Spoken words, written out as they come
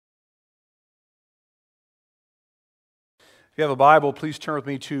If you have a Bible, please turn with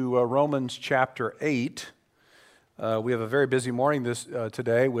me to Romans chapter 8. We have a very busy morning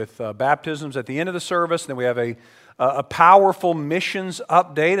today with baptisms at the end of the service, and then we have a powerful missions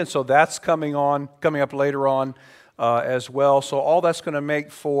update, and so that's coming up later on as well. So all that's going to make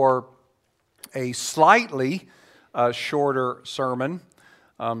for a slightly shorter sermon,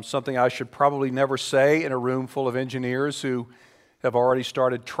 something I should probably never say in a room full of engineers who have already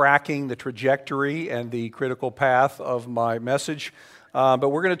started tracking the trajectory and the critical path of my message. But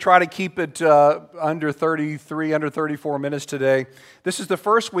we're going to try to keep it under 33, under 34 minutes today. This is the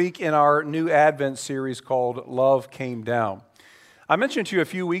first week in our new Advent series called Love Came Down. I mentioned to you a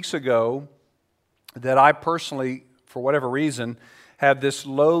few weeks ago that I personally, for whatever reason, have this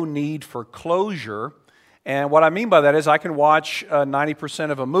low need for closure. And what I mean by that is I can watch 90%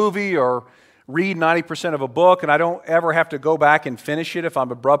 of a movie or read 90% of a book, and I don't ever have to go back and finish it if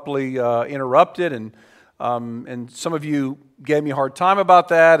I'm abruptly interrupted. And some of you gave me a hard time about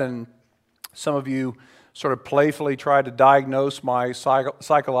that, and some of you sort of playfully tried to diagnose my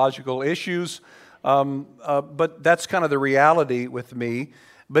psychological issues. But that's kind of the reality with me.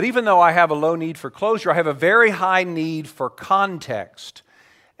 But even though I have a low need for closure, I have a very high need for context.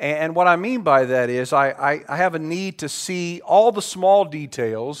 And what I mean by that is I have a need to see all the small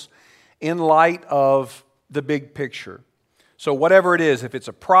details in light of the big picture. So whatever it is, if it's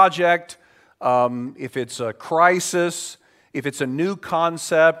a project, if it's a crisis, if it's a new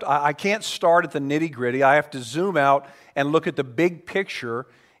concept, I can't start at the nitty-gritty. I have to zoom out and look at the big picture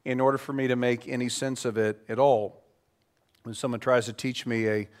in order for me to make any sense of it at all. When someone tries to teach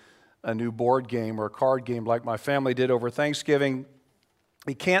me a new board game or a card game like my family did over Thanksgiving,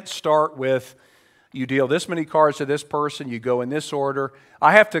 you can't start with, you deal this many cards to this person, you go in this order.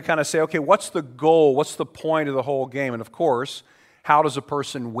 I have to kind of say, okay, what's the goal? What's the point of the whole game? And of course, how does a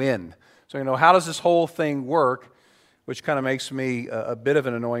person win? So, how does this whole thing work? Which kind of makes me a bit of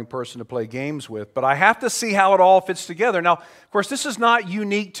an annoying person to play games with. But I have to see how it all fits together. Now, of course, this is not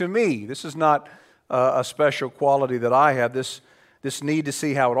unique to me. This is not a special quality that I have. This need to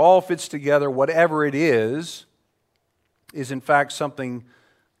see how it all fits together, whatever it is in fact something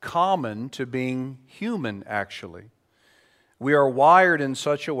common to being human, actually. We are wired in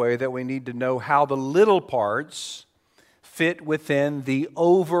such a way that we need to know how the little parts fit within the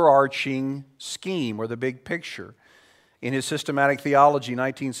overarching scheme or the big picture. In his systematic theology,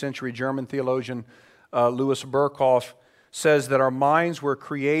 19th century German theologian Louis Berkhof says that our minds were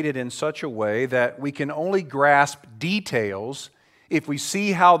created in such a way that we can only grasp details if we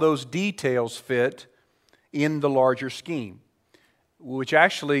see how those details fit in the larger scheme, which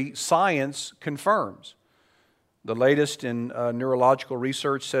actually science confirms. The latest in neurological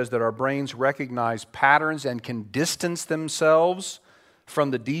research says that our brains recognize patterns and can distance themselves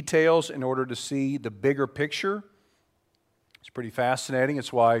from the details in order to see the bigger picture. It's pretty fascinating.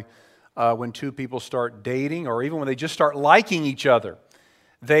 It's why when two people start dating, or even when they just start liking each other,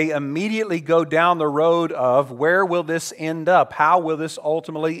 they immediately go down the road of where will this end up? How will this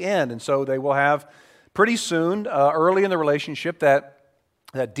ultimately end? And so they will have pretty soon, early in the relationship, that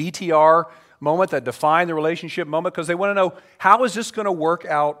DTR moment, that define the relationship moment, because they want to know, how is this going to work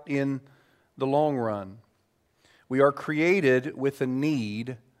out in the long run? We are created with a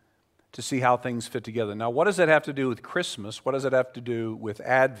need to see how things fit together. Now, what does that have to do with Christmas? What does that have to do with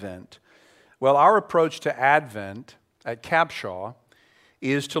Advent? Well, our approach to Advent at Capshaw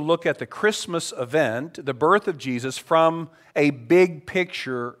is to look at the Christmas event, the birth of Jesus, from a big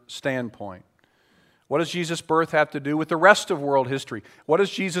picture standpoint. What does Jesus' birth have to do with the rest of world history? What does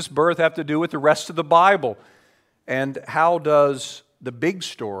Jesus' birth have to do with the rest of the Bible? And how does the big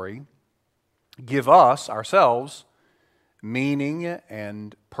story give us, ourselves, meaning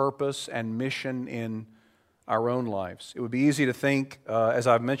and purpose and mission in our own lives? It would be easy to think, as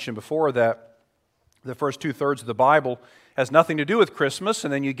I've mentioned before, that the first two-thirds of the Bible has nothing to do with Christmas,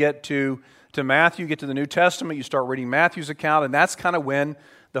 and then you get to Matthew, you get to the New Testament, you start reading Matthew's account, and that's kind of when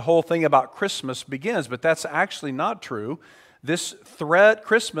the whole thing about Christmas begins. But that's actually not true. This thread,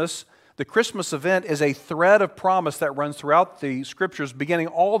 the Christmas event, is a thread of promise that runs throughout the Scriptures, beginning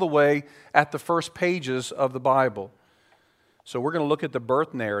all the way at the first pages of the Bible. So we're going to look at the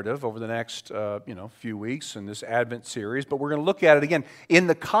birth narrative over the next few weeks in this Advent series, but we're going to look at it again in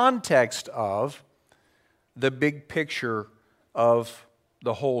the context of the big picture of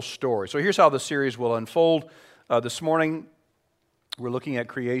the whole story. So here's how the series will unfold. This morning, we're looking at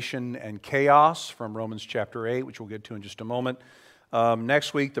creation and chaos from Romans chapter 8, which we'll get to in just a moment.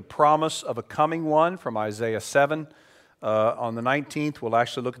 Next week, the promise of a coming one from Isaiah 7. On the 19th, we'll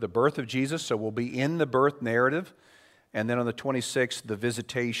actually look at the birth of Jesus, so we'll be in the birth narrative. And then on the 26th, the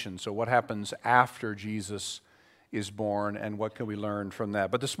visitation, so what happens after Jesus is born, and what can we learn from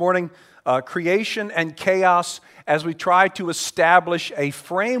that? But this morning, creation and chaos, as we try to establish a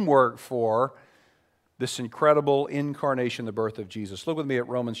framework for this incredible incarnation, the birth of Jesus. Look with me at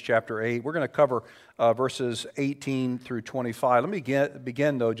Romans chapter 8. We're going to cover verses 18 through 25. Let me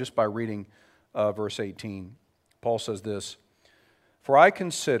begin, though, just by reading verse 18. Paul says this, "For I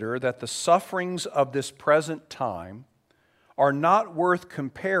consider that the sufferings of this present time are not worth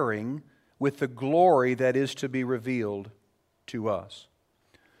comparing with the glory that is to be revealed to us."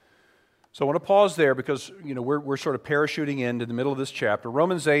 So I want to pause there because we're sort of parachuting into the middle of this chapter.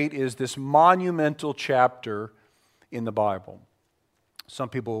 Romans 8 is this monumental chapter in the Bible. Some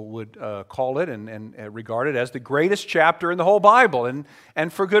people would call it and regard it as the greatest chapter in the whole Bible,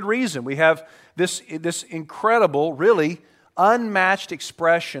 and for good reason. We have this incredible, really unmatched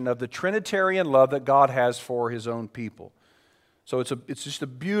expression of the Trinitarian love that God has for His own people. So it's just a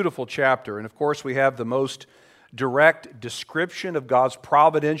beautiful chapter. And of course, we have the most direct description of God's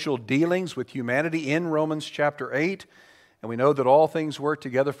providential dealings with humanity in Romans chapter 8. And we know that all things work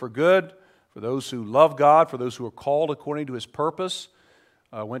together for good, for those who love God, for those who are called according to His purpose.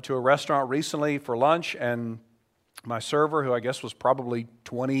 I went to a restaurant recently for lunch, and my server, who I guess was probably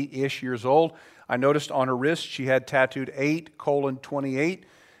 20-ish years old, I noticed on her wrist she had tattooed 8:28,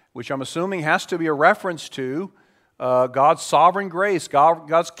 which I'm assuming has to be a reference to God's sovereign grace,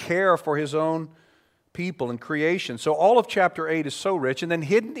 God's care for His own people and creation. So all of chapter 8 is so rich. And then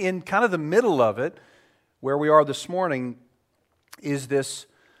hidden in kind of the middle of it, where we are this morning, is this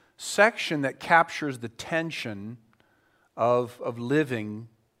section that captures the tension of living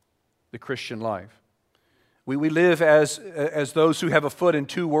the Christian life. We live as those who have a foot in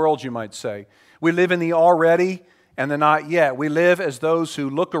two worlds, you might say. We live in the already and the not yet. We live as those who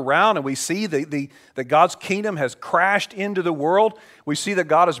look around and we see that God's kingdom has crashed into the world. We see that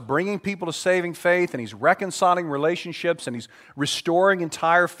God is bringing people to saving faith, and He's reconciling relationships, and He's restoring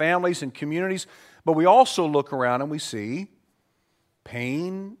entire families and communities. But we also look around and we see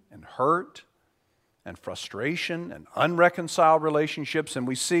pain and hurt and frustration and unreconciled relationships. And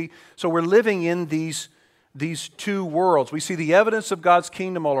we see, so we're living in these two worlds. We see the evidence of God's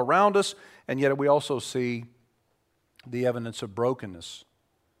kingdom all around us, and yet we also see the evidence of brokenness,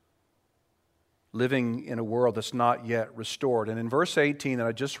 living in a world that's not yet restored. And in verse 18 that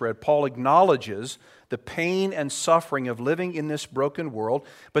I just read, Paul acknowledges the pain and suffering of living in this broken world,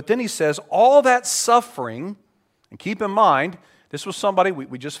 but then he says all that suffering, and keep in mind, this was somebody,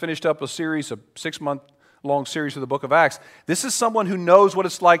 we just finished up a 6-month-long series of the book of Acts. This is someone who knows what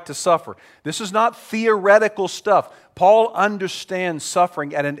it's like to suffer. This is not theoretical stuff. Paul understands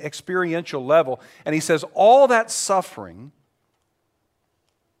suffering at an experiential level, and he says all that suffering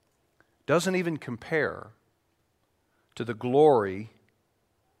doesn't even compare to the glory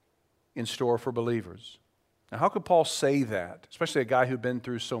in store for believers. Now, how could Paul say that, especially a guy who'd been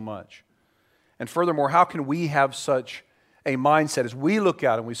through so much? And furthermore, how can we have such a mindset as we look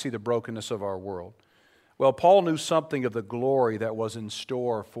out and we see the brokenness of our world? Well, Paul knew something of the glory that was in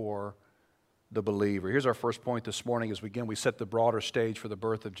store for the believer. Here's our first point this morning as we set the broader stage for the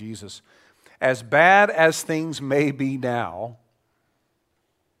birth of Jesus. As bad as things may be now,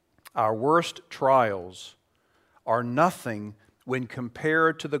 our worst trials are nothing when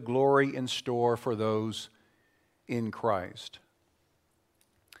compared to the glory in store for those in Christ.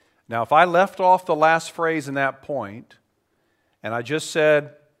 Now, if I left off the last phrase in that point, and I just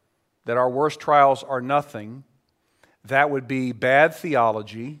said that our worst trials are nothing, that would be bad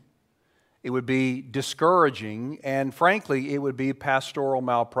theology, it would be discouraging, and frankly, it would be pastoral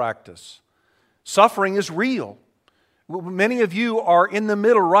malpractice. Suffering is real. Many of you are in the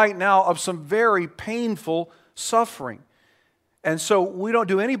middle right now of some very painful suffering. And so we don't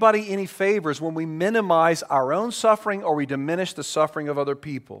do anybody any favors when we minimize our own suffering or we diminish the suffering of other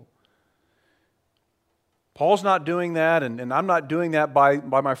people. Paul's not doing that, and I'm not doing that by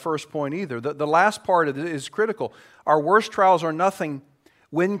my first point either. The last part of it is critical. Our worst trials are nothing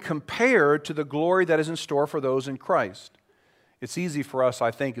when compared to the glory that is in store for those in Christ. It's easy for us, I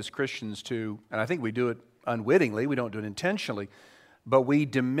think, as Christians to, and I think we do it unwittingly, we don't do it intentionally, but we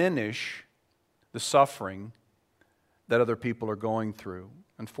diminish the suffering that other people are going through.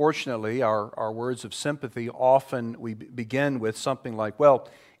 Unfortunately, our words of sympathy often we begin with something like, well,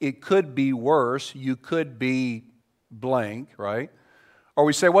 it could be worse, you could be blank, right? Or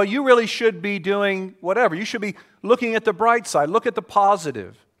we say, well, you really should be doing whatever. You should be looking at the bright side. Look at the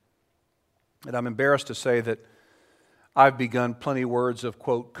positive. And I'm embarrassed to say that I've begun plenty of words of,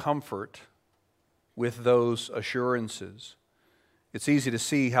 quote, comfort with those assurances. It's easy to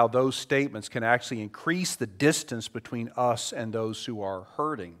see how those statements can actually increase the distance between us and those who are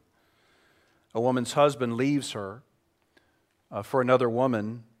hurting. A woman's husband leaves her for another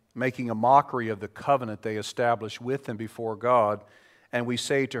woman, making a mockery of the covenant they established with him before God. And we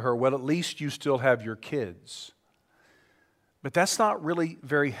say to her, well, at least you still have your kids. But that's not really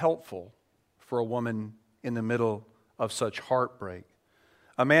very helpful for a woman in the middle of such heartbreak.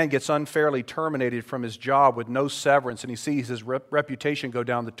 A man gets unfairly terminated from his job with no severance, and he sees his reputation go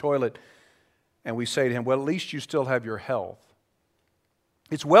down the toilet, and we say to him, well, at least you still have your health.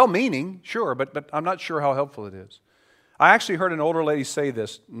 It's well-meaning, sure, but I'm not sure how helpful it is. I actually heard an older lady say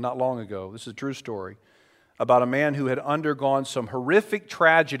this not long ago. This is a true story about a man who had undergone some horrific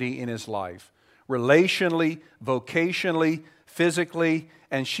tragedy in his life, relationally, vocationally, physically,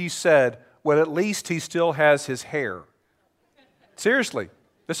 and she said, well, at least he still has his hair. Seriously,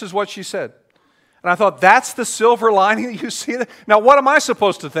 this is what she said. And I thought, that's the silver lining that you see there? Now, what am I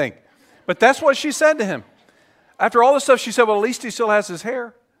supposed to think? But that's what she said to him. After all this stuff, she said, well, at least he still has his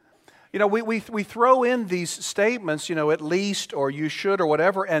hair. You know, we throw in these statements, you know, at least, or you should, or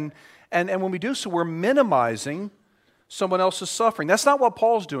whatever, and when we do so, we're minimizing someone else's suffering. That's not what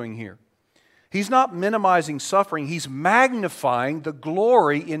Paul's doing here. He's not minimizing suffering. He's magnifying the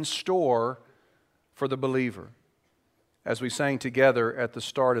glory in store for the believer. As we sang together at the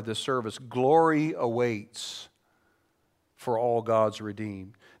start of this service, glory awaits for all God's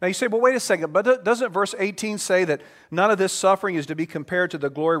redeemed. Now you say, well, wait a second, but doesn't verse 18 say that none of this suffering is to be compared to the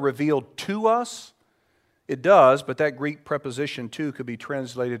glory revealed to us? It does, but that Greek preposition too could be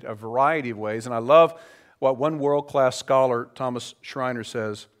translated a variety of ways. And I love what one world-class scholar, Thomas Schreiner,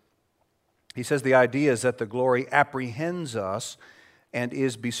 says. He says the idea is that the glory apprehends us and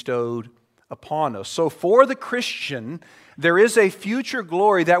is bestowed upon us. So for the Christian, there is a future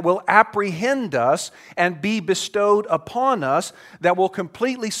glory that will apprehend us and be bestowed upon us that will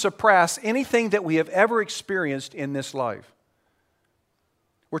completely surpass anything that we have ever experienced in this life.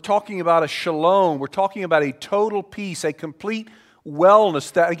 We're talking about a shalom. We're talking about a total peace, a complete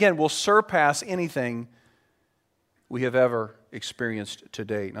wellness that, again, will surpass anything we have ever experienced to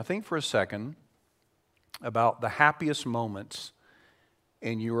date. Now think for a second about the happiest moments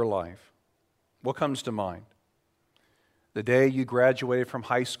in your life. What comes to mind? The day you graduated from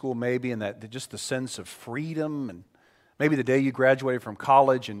high school, maybe, and that just the sense of freedom, and maybe the day you graduated from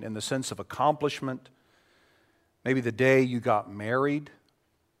college and the sense of accomplishment. Maybe the day you got married.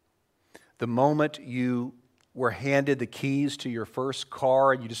 The moment you were handed the keys to your first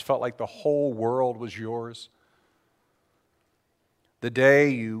car and you just felt like the whole world was yours. The day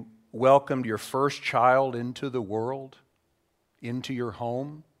you welcomed your first child into the world, into your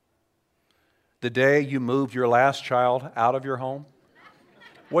home. The day you moved your last child out of your home.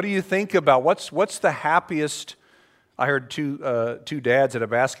 What do you think about? What's the happiest? I heard two dads at a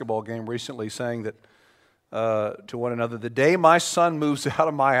basketball game recently saying that to one another, the day my son moves out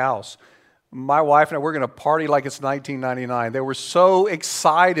of my house, my wife and I, we're going to party like it's 1999. They were so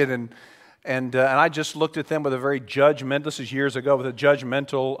excited, and I just looked at them with a very judgmental, this is years ago, with a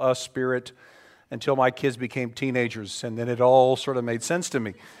judgmental spirit until my kids became teenagers, and then it all sort of made sense to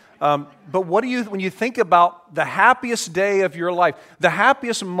me. But what do you, when you think about the happiest day of your life, the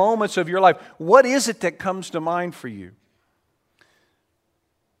happiest moments of your life, what is it that comes to mind for you?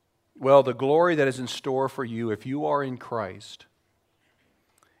 Well, the glory that is in store for you if you are in Christ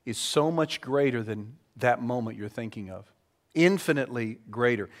is so much greater than that moment you're thinking of. Infinitely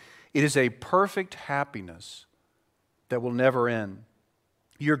greater. It is a perfect happiness that will never end.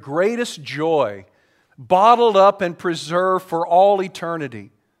 Your greatest joy, bottled up and preserved for all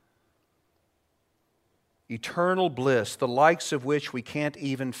eternity. Eternal bliss, the likes of which we can't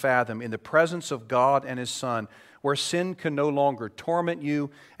even fathom, in the presence of God and His Son, where sin can no longer torment you,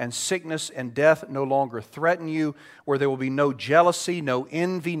 and sickness and death no longer threaten you, where there will be no jealousy, no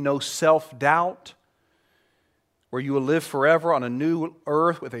envy, no self-doubt, where you will live forever on a new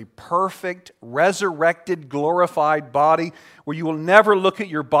earth with a perfect, resurrected, glorified body, where you will never look at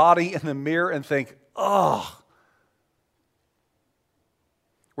your body in the mirror and think, ugh,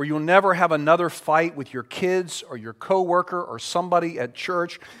 where you'll never have another fight with your kids or your coworker or somebody at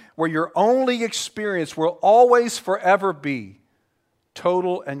church, where your only experience will always forever be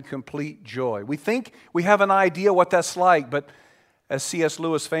total and complete joy. We think we have an idea what that's like, but as C.S.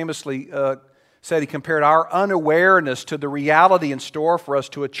 Lewis famously said, he compared our unawareness to the reality in store for us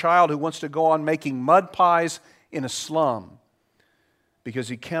to a child who wants to go on making mud pies in a slum because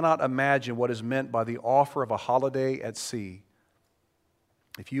he cannot imagine what is meant by the offer of a holiday at sea.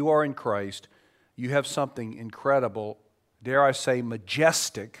 If you are in Christ, you have something incredible, dare I say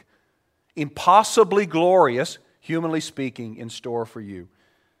majestic, impossibly glorious, humanly speaking, in store for you.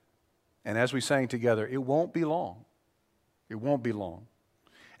 And as we sang together, it won't be long. It won't be long.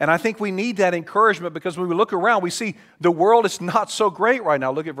 And I think we need that encouragement because when we look around, we see the world is not so great right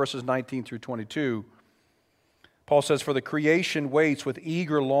now. Look at verses 19 through 22. Paul says, "For the creation waits with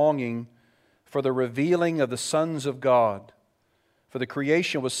eager longing for the revealing of the sons of God. For the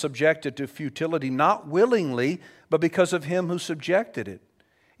creation was subjected to futility, not willingly, but because of Him who subjected it,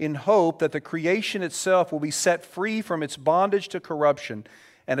 in hope that the creation itself will be set free from its bondage to corruption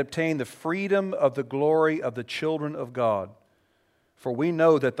and obtain the freedom of the glory of the children of God. For we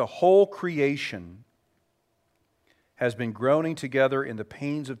know that the whole creation has been groaning together in the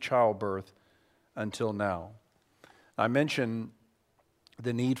pains of childbirth until now." I mentioned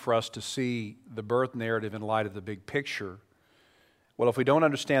the need for us to see the birth narrative in light of the big picture. Well, if we don't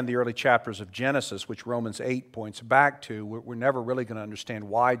understand the early chapters of Genesis, which Romans 8 points back to, we're never really going to understand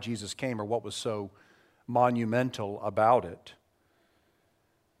why Jesus came or what was so monumental about it.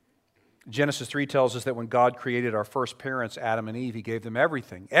 Genesis 3 tells us that when God created our first parents, Adam and Eve, He gave them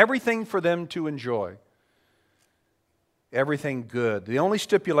everything for them to enjoy. Everything good. The only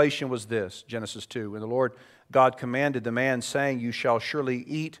stipulation was this, Genesis 2. "And the Lord God commanded the man, saying, You shall surely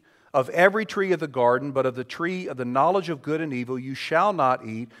eat of every tree of the garden, but of the tree of the knowledge of good and evil you shall not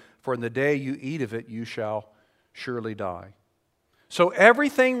eat, for in the day you eat of it you shall surely die." So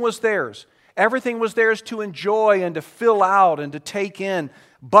everything was theirs. Everything was theirs to enjoy and to fill out and to take in,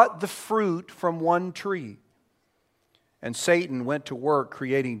 but the fruit from one tree. And Satan went to work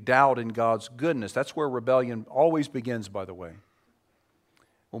creating doubt in God's goodness. That's where rebellion always begins, by the way.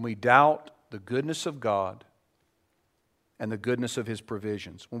 When we doubt the goodness of God and the goodness of His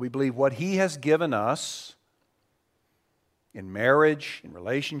provisions. When we believe what He has given us in marriage, in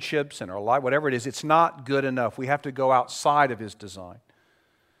relationships, in our life, whatever it is, it's not good enough. We have to go outside of His design.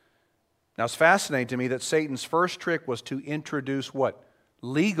 Now, it's fascinating to me that Satan's first trick was to introduce what?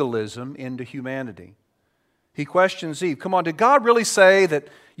 Legalism into humanity. He questions Eve. Come on, did God really say that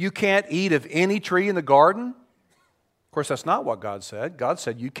you can't eat of any tree in the garden? Of course, that's not what God said. God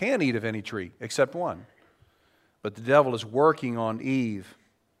said you can eat of any tree except one. But the devil is working on Eve.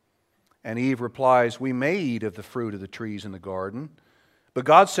 And Eve replies, "We may eat of the fruit of the trees in the garden. But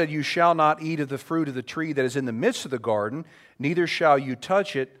God said, You shall not eat of the fruit of the tree that is in the midst of the garden, neither shall you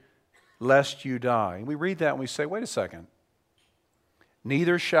touch it, lest you die." And we read that and we say, wait a second.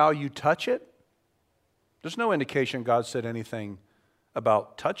 Neither shall you touch it? There's no indication God said anything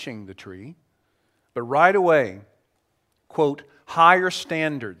about touching the tree. But right away, quote, higher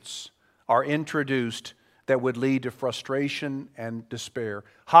standards are introduced that would lead to frustration and despair.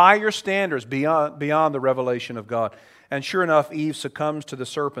 Higher standards beyond the revelation of God. And sure enough, Eve succumbs to the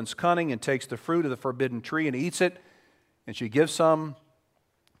serpent's cunning and takes the fruit of the forbidden tree and eats it. And she gives some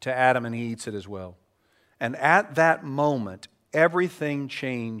to Adam and he eats it as well. And at that moment, everything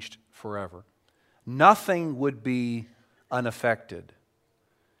changed forever. Nothing would be unaffected.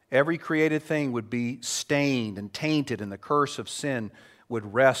 Every created thing would be stained and tainted, and the curse of sin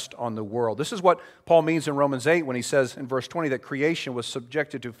would rest on the world. This is what Paul means in Romans 8 when he says in verse 20 that creation was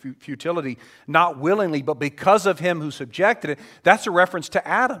subjected to futility, not willingly, but because of Him who subjected it. That's a reference to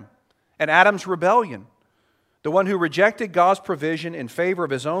Adam and Adam's rebellion. The one who rejected God's provision in favor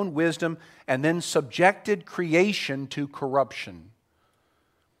of his own wisdom and then subjected creation to corruption.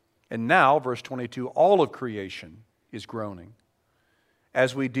 And now, verse 22, all of creation is groaning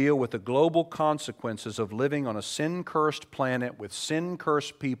as we deal with the global consequences of living on a sin-cursed planet with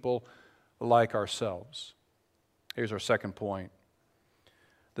sin-cursed people like ourselves. Here's our second point.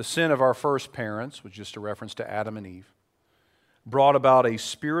 The sin of our first parents, which is just a reference to Adam and Eve, brought about a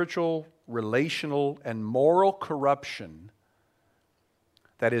spiritual, relational, and moral corruption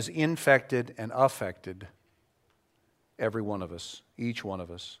that has infected and affected every one of us, each one of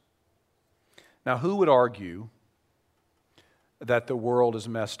us. Now, who would argue that the world is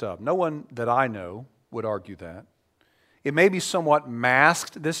messed up? No one that I know would argue that. It may be somewhat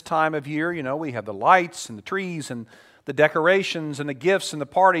masked this time of year. You know, we have the lights and the trees and the decorations and the gifts and the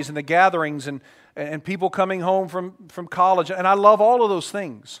parties and the gatherings and people coming home from college. And I love all of those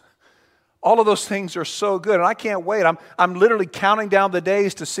things. All of those things are so good. And I can't wait. I'm literally counting down the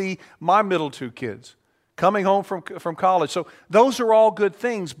days to see my middle two kids coming home from college. So those are all good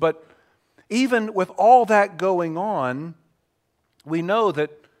things. But even with all that going on, we know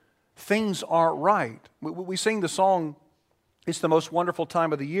that things aren't right. We sing the song, "It's the most wonderful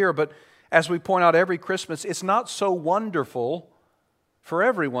time of the year," but as we point out every Christmas, it's not so wonderful for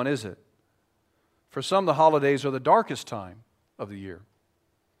everyone, is it? For some, the holidays are the darkest time of the year.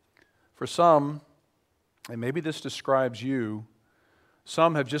 For some, and maybe this describes you,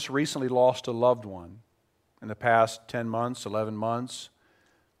 some have just recently lost a loved one in the past 10 months, 11 months.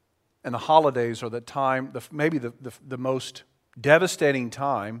 And the holidays are the time, maybe the most devastating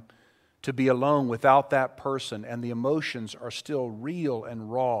time to be alone without that person, and the emotions are still real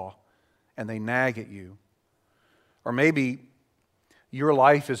and raw, and they nag at you. Or maybe your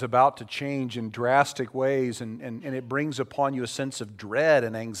life is about to change in drastic ways, and it brings upon you a sense of dread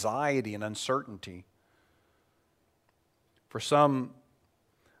and anxiety and uncertainty. For some,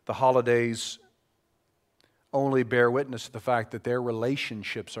 the holidays only bear witness to the fact that their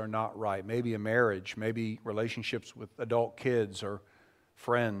relationships are not right. Maybe a marriage, maybe relationships with adult kids or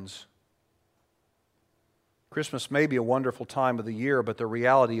friends. Christmas may be a wonderful time of the year, but the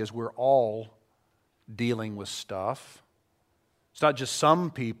reality is we're all dealing with stuff. It's not just some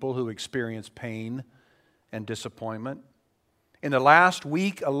people who experience pain and disappointment. In the last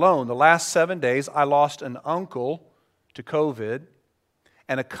week alone, the last 7 days, I lost an uncle to COVID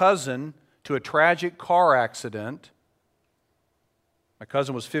and a cousin to a tragic car accident. My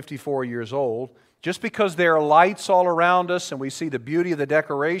cousin was 54 years old. Just because there are lights all around us and we see the beauty of the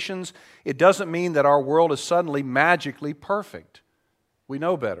decorations, it doesn't mean that our world is suddenly magically perfect. We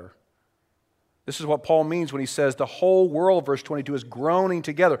know better. This is what Paul means when he says the whole world, verse 22, is groaning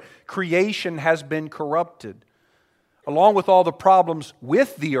together. Creation has been corrupted. Along with all the problems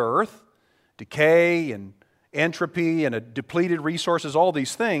with the earth, decay and entropy and depleted resources, all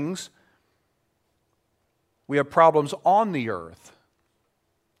these things, we have problems on the earth,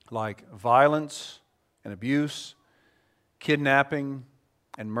 like violence and abuse, kidnapping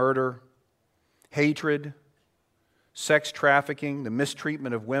and murder, hatred, sex trafficking, the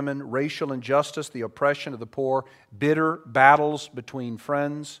mistreatment of women, racial injustice, the oppression of the poor, bitter battles between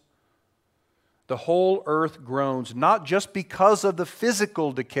friends. The whole earth groans, not just because of the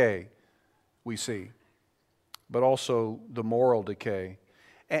physical decay we see, but also the moral decay.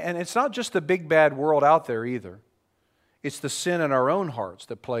 And it's not just the big bad world out there either. It's the sin in our own hearts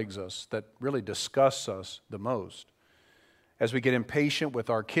that plagues us, that really disgusts us the most. As we get impatient with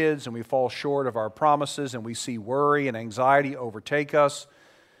our kids and we fall short of our promises and we see worry and anxiety overtake us,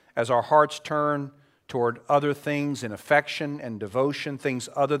 as our hearts turn toward other things in affection and devotion, things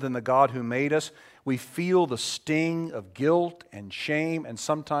other than the God who made us, we feel the sting of guilt and shame, and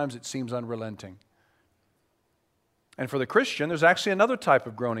sometimes it seems unrelenting. And for the Christian, there's actually another type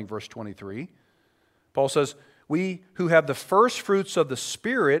of groaning, verse 23. Paul says, we who have the first fruits of the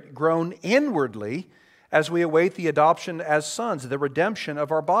Spirit groan inwardly as we await the adoption as sons, the redemption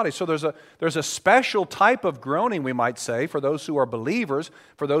of our bodies. So there's a special type of groaning, we might say, for those who are believers,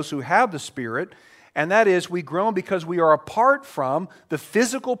 for those who have the Spirit, and that is we groan because we are apart from the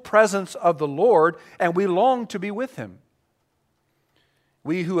physical presence of the Lord and we long to be with Him.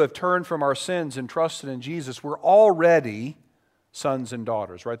 We who have turned from our sins and trusted in Jesus, we're already sons and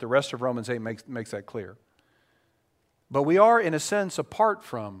daughters, right? The rest of Romans 8 makes that clear. But we are, in a sense, apart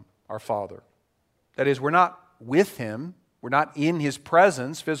from our Father. That is, we're not with Him. We're not in His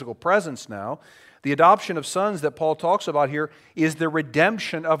presence, physical presence now. The adoption of sons that Paul talks about here is the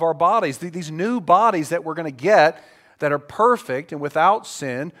redemption of our bodies. These new bodies that we're going to get that are perfect and without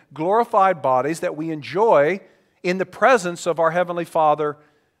sin, glorified bodies that we enjoy in the presence of our Heavenly Father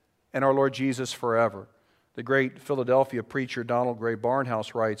and our Lord Jesus forever. The great Philadelphia preacher Donald Gray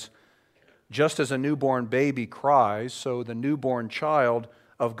Barnhouse writes, just as a newborn baby cries, so the newborn child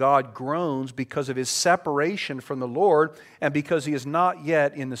of God groans because of his separation from the Lord and because he is not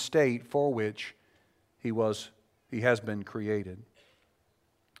yet in the state for which he has been created.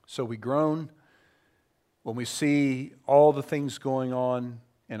 So we groan when we see all the things going on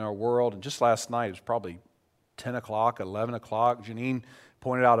in our world. And just last night, it was probably 10 o'clock, 11 o'clock. Janine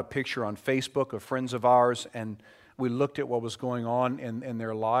pointed out a picture on Facebook of friends of ours, and we looked at what was going on in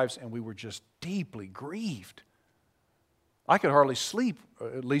their lives, and we were just deeply grieved. I could hardly sleep,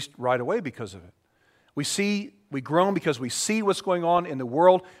 at least right away, because of it. We groan because we see what's going on in the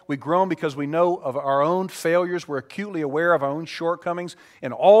world. We groan because we know of our own failures. We're acutely aware of our own shortcomings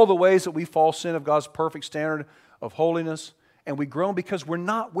and all the ways that we fall short of God's perfect standard of holiness. And we groan because we're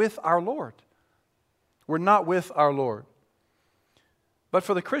not with our Lord. We're not with our Lord. But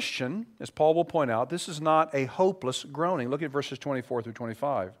for the Christian, as Paul will point out, this is not a hopeless groaning. Look at verses 24 through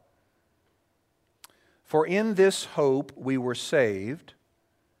 25. For in this hope we were saved.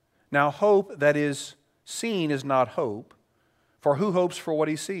 Now hope that is seen is not hope, for who hopes for what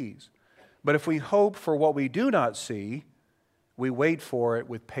he sees? But if we hope for what we do not see, we wait for it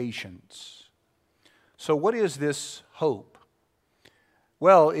with patience. So what is this hope?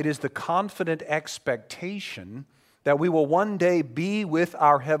 Well, it is the confident expectation that we will one day be with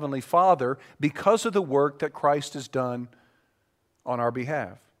our Heavenly Father because of the work that Christ has done on our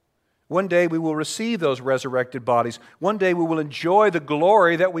behalf. One day we will receive those resurrected bodies. One day we will enjoy the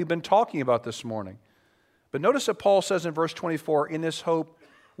glory that we've been talking about this morning. But notice that Paul says in verse 24, in this hope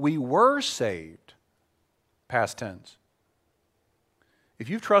we were saved, past tense. If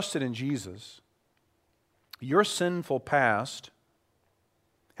you've trusted in Jesus, your sinful past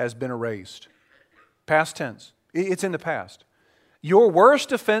has been erased. Past tense. It's in the past. Your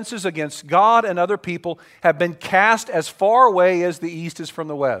worst offenses against God and other people have been cast as far away as the east is from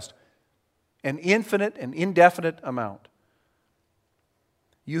the west. An infinite and indefinite amount.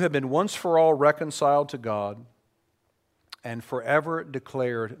 You have been once for all reconciled to God and forever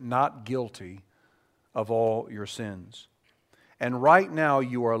declared not guilty of all your sins. And right now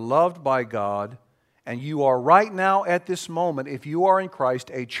you are loved by God, and you are right now at this moment, if you are in Christ,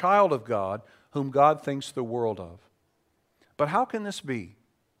 a child of God whom God thinks the world of. But how can this be?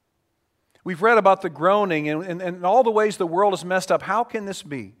 We've read about the groaning and all the ways the world is messed up. How can this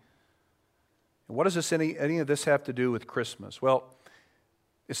be? And what does any of this have to do with Christmas? Well,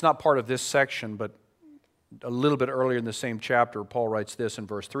 it's not part of this section, but a little bit earlier in the same chapter, Paul writes this in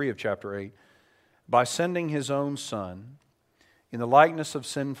verse 3 of chapter 8. By sending His own Son in the likeness of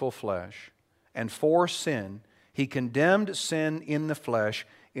sinful flesh, and for sin, He condemned sin in the flesh,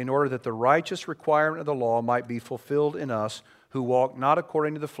 in order that the righteous requirement of the law might be fulfilled in us who walk not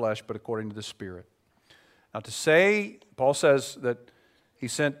according to the flesh, but according to the Spirit. Now to say, Paul says that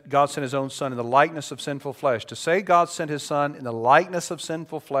God sent His own Son in the likeness of sinful flesh. To say God sent His Son in the likeness of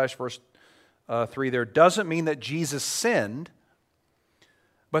sinful flesh, verse 3 there, doesn't mean that Jesus sinned,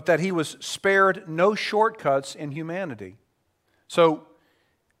 but that He was spared no shortcuts in humanity. So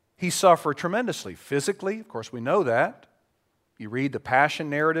He suffered tremendously. Physically, of course we know that. You read the passion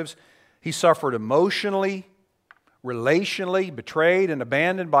narratives. He suffered emotionally, relationally, betrayed and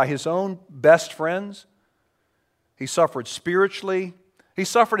abandoned by His own best friends. He suffered spiritually. He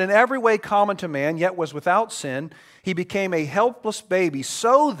suffered in every way common to man, yet was without sin. He became a helpless baby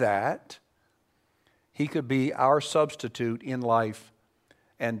so that He could be our substitute in life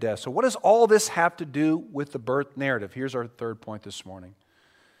and death. So what does all this have to do with the birth narrative? Here's our third point this morning.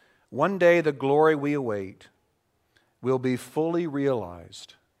 One day the glory we await will be fully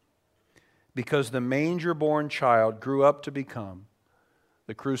realized because the manger-born child grew up to become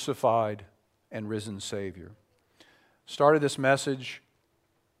the crucified and risen Savior. Started this message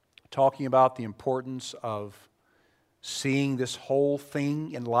talking about the importance of seeing this whole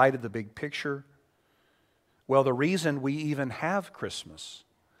thing in light of the big picture. Well, the reason we even have Christmas,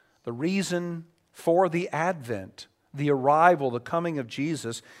 the reason for the Advent, the arrival, the coming of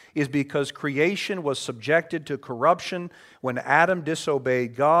Jesus, is because creation was subjected to corruption when Adam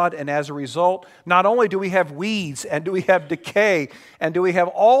disobeyed God, and as a result, not only do we have weeds, and do we have decay, and do we have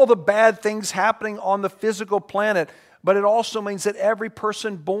all the bad things happening on the physical planet, but it also means that every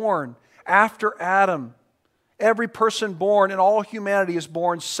person born after Adam, every person born in all humanity is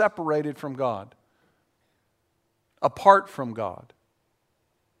born separated from God, apart from God,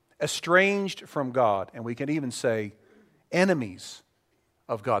 estranged from God, and we can even say enemies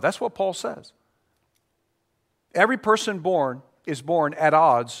of God. That's what Paul says. Every person born is born at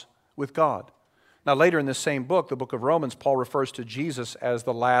odds with God. Now later in this same book, the book of Romans, Paul refers to Jesus as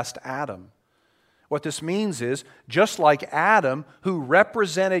the last Adam. What this means is, just like Adam, who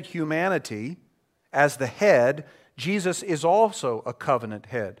represented humanity as the head, Jesus is also a covenant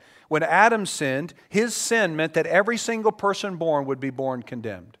head. When Adam sinned, his sin meant that every single person born would be born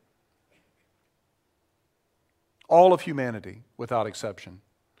condemned. All of humanity, without exception.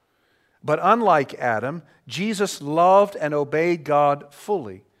 But unlike Adam, Jesus loved and obeyed God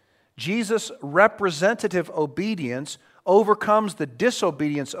fully. Jesus' representative obedience overcomes the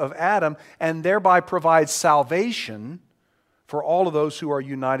disobedience of Adam and thereby provides salvation for all of those who are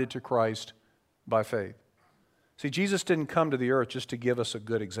united to Christ by faith. See, Jesus didn't come to the earth just to give us a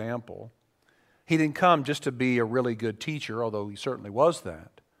good example. He didn't come just to be a really good teacher, although He certainly was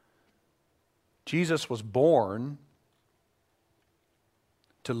that. Jesus was born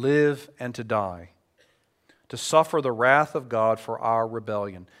to live and to die, to suffer the wrath of God for our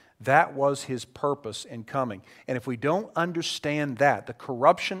rebellion. That was His purpose in coming. And if we don't understand that, the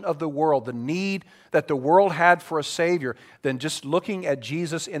corruption of the world, the need that the world had for a Savior, then just looking at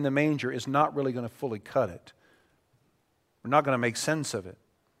Jesus in the manger is not really going to fully cut it. We're not going to make sense of it.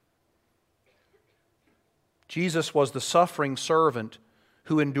 Jesus was the suffering servant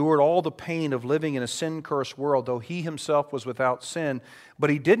who endured all the pain of living in a sin-cursed world, though He Himself was without sin. But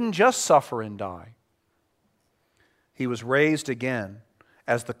He didn't just suffer and die. He was raised again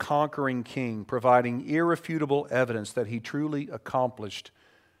as the conquering King, providing irrefutable evidence that He truly accomplished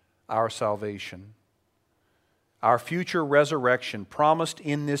our salvation. Our future resurrection promised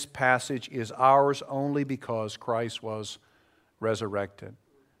in this passage is ours only because Christ was resurrected.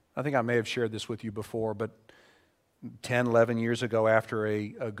 I think I may have shared this with you before, but 10, 11 years ago after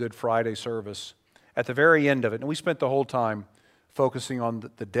a Good Friday service, at the very end of it, and we spent the whole time focusing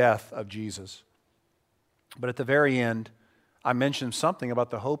on the death of Jesus. But at the very end, I mentioned something about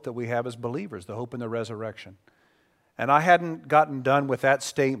the hope that we have as believers, the hope in the resurrection. And I hadn't gotten done with that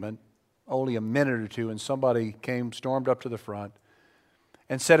statement only a minute or two, and somebody stormed up to the front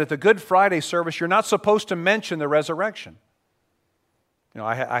and said, at the Good Friday service, you're not supposed to mention the resurrection. You know,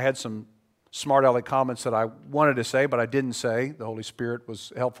 I had some smart aleck comments that I wanted to say, but I didn't say. The Holy Spirit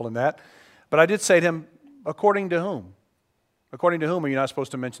was helpful in that. But I did say to him, according to whom? According to whom are you not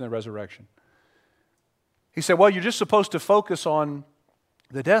supposed to mention the resurrection? He said, well, you're just supposed to focus on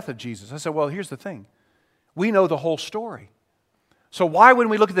the death of Jesus. I said, well, here's the thing. We know the whole story. So why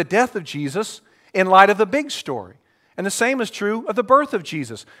wouldn't we look at the death of Jesus in light of the big story? And the same is true of the birth of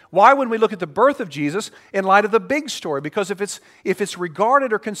Jesus. Why wouldn't we look at the birth of Jesus in light of the big story? Because if it's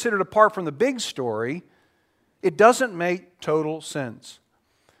regarded or considered apart from the big story, it doesn't make total sense.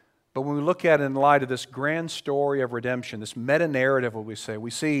 But when we look at it in light of this grand story of redemption, this meta-narrative, what we say,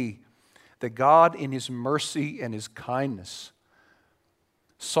 we see that God in His mercy and His kindness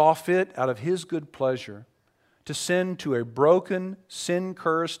saw fit out of His good pleasure to send to a broken,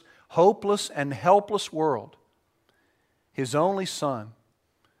 sin-cursed, hopeless, and helpless world His only Son,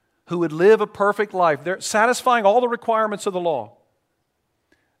 who would live a perfect life, satisfying all the requirements of the law,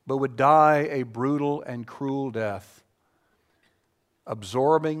 but would die a brutal and cruel death,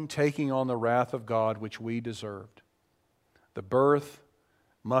 absorbing, taking on the wrath of God which we deserved. The birth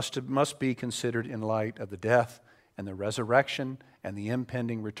must be considered in light of the death and the resurrection and the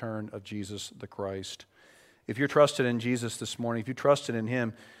impending return of Jesus the Christ. If you're trusted in Jesus this morning, if you trusted in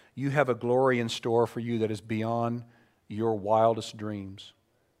Him, you have a glory in store for you that is beyond your wildest dreams.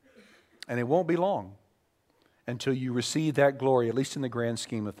 And it won't be long until you receive that glory, at least in the grand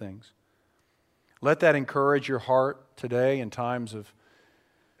scheme of things. Let that encourage your heart today in times of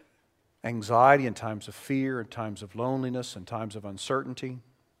anxiety, in times of fear, in times of loneliness, in times of uncertainty.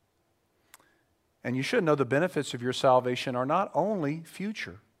 And you should know the benefits of your salvation are not only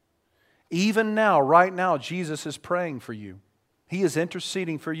future. Even now, right now, Jesus is praying for you. He is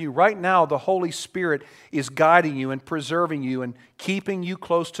interceding for you. Right now, the Holy Spirit is guiding you and preserving you and keeping you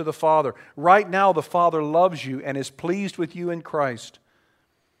close to the Father. Right now, the Father loves you and is pleased with you in Christ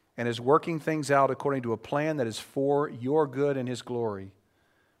and is working things out according to a plan that is for your good and His glory.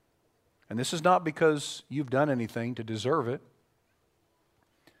 And this is not because you've done anything to deserve it.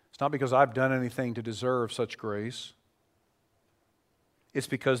 It's not because I've done anything to deserve such grace. It's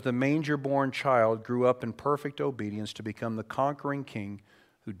because the manger-born child grew up in perfect obedience to become the conquering King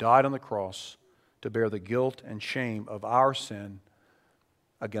who died on the cross to bear the guilt and shame of our sin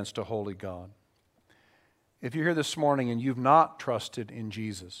against a holy God. If you're here this morning and you've not trusted in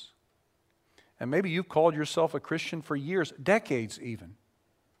Jesus, and maybe you've called yourself a Christian for years, decades even,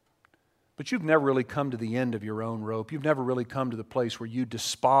 but you've never really come to the end of your own rope. You've never really come to the place where you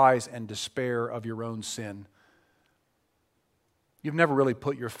despise and despair of your own sin. You've never really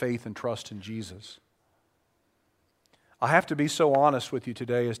put your faith and trust in Jesus. I have to be so honest with you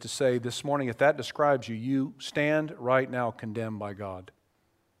today as to say this morning, if that describes you, you stand right now condemned by God,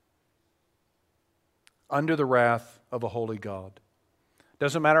 under the wrath of a holy God.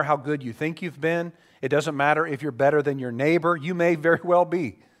 Doesn't matter how good you think you've been. It doesn't matter if you're better than your neighbor. You may very well be.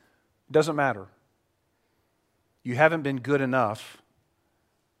 It doesn't matter. You haven't been good enough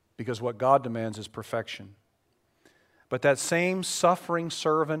because what God demands is perfection. But that same suffering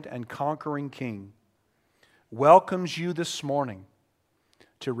servant and conquering King welcomes you this morning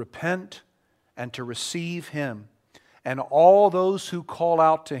to repent and to receive Him and all those who call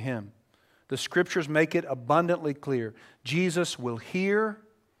out to Him. The Scriptures make it abundantly clear. Jesus will hear,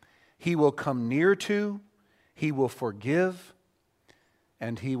 He will come near to, He will forgive,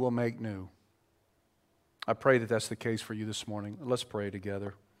 and He will make new. I pray that that's the case for you this morning. Let's pray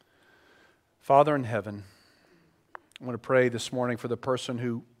together. Father in heaven, I want to pray this morning for the person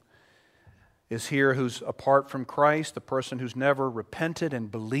who is here who's apart from Christ, the person who's never repented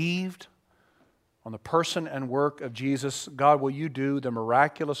and believed on the person and work of Jesus. God, will you do the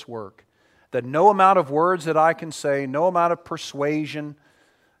miraculous work that no amount of words that I can say, no amount of persuasion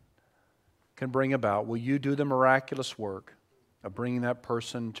can bring about. Will you do the miraculous work of bringing that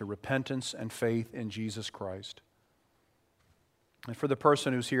person to repentance and faith in Jesus Christ? And for the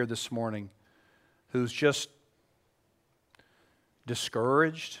person who's here this morning, who's just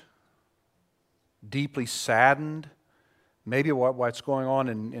discouraged, deeply saddened, maybe what's going on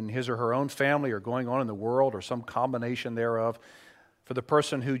in his or her own family or going on in the world or some combination thereof. For the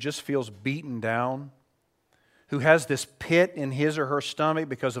person who just feels beaten down, who has this pit in his or her stomach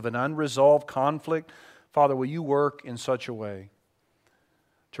because of an unresolved conflict, Father, will you work in such a way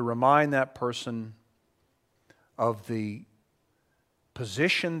to remind that person of the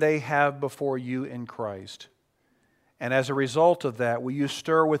position they have before you in Christ? And as a result of that, will you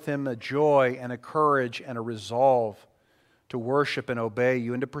stir within them a joy and a courage and a resolve to worship and obey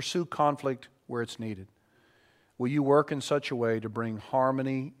you and to pursue conflict where it's needed? Will you work in such a way to bring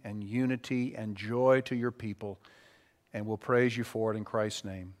harmony and unity and joy to your people? And we'll praise you for it in Christ's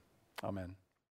name. Amen.